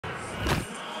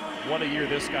What a year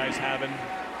this guy's having.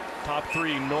 Top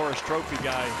 3 Norris Trophy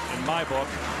guy in my book.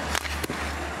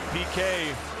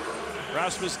 PK,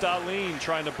 Rasmus Dahlin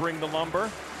trying to bring the lumber.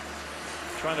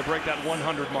 Trying to break that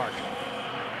 100 mark.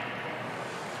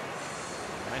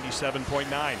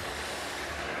 97.9.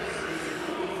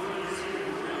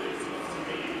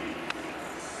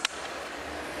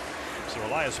 So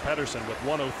Elias Pettersson with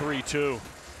 103.2.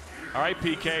 All right,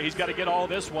 PK, he's got to get all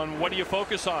this one. What do you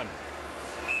focus on?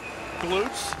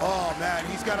 Glutes? Oh, man,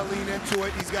 he's got to lean into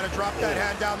it. He's got to drop that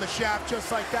hand down the shaft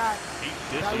just like that. He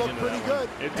did. That looked pretty good.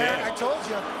 It did. I told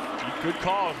you. Good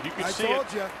call. You could see it. I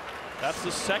told you. That's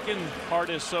the second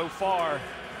hardest so far.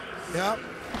 Yep.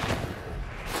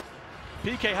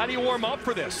 PK, how do you warm up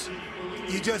for this?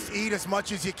 You just eat as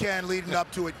much as you can leading up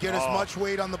to it. Get as much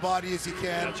weight on the body as you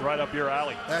can. That's right up your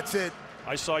alley. That's it.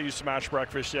 I saw you smash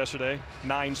breakfast yesterday.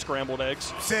 9 scrambled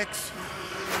eggs. 6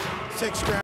 scrambled.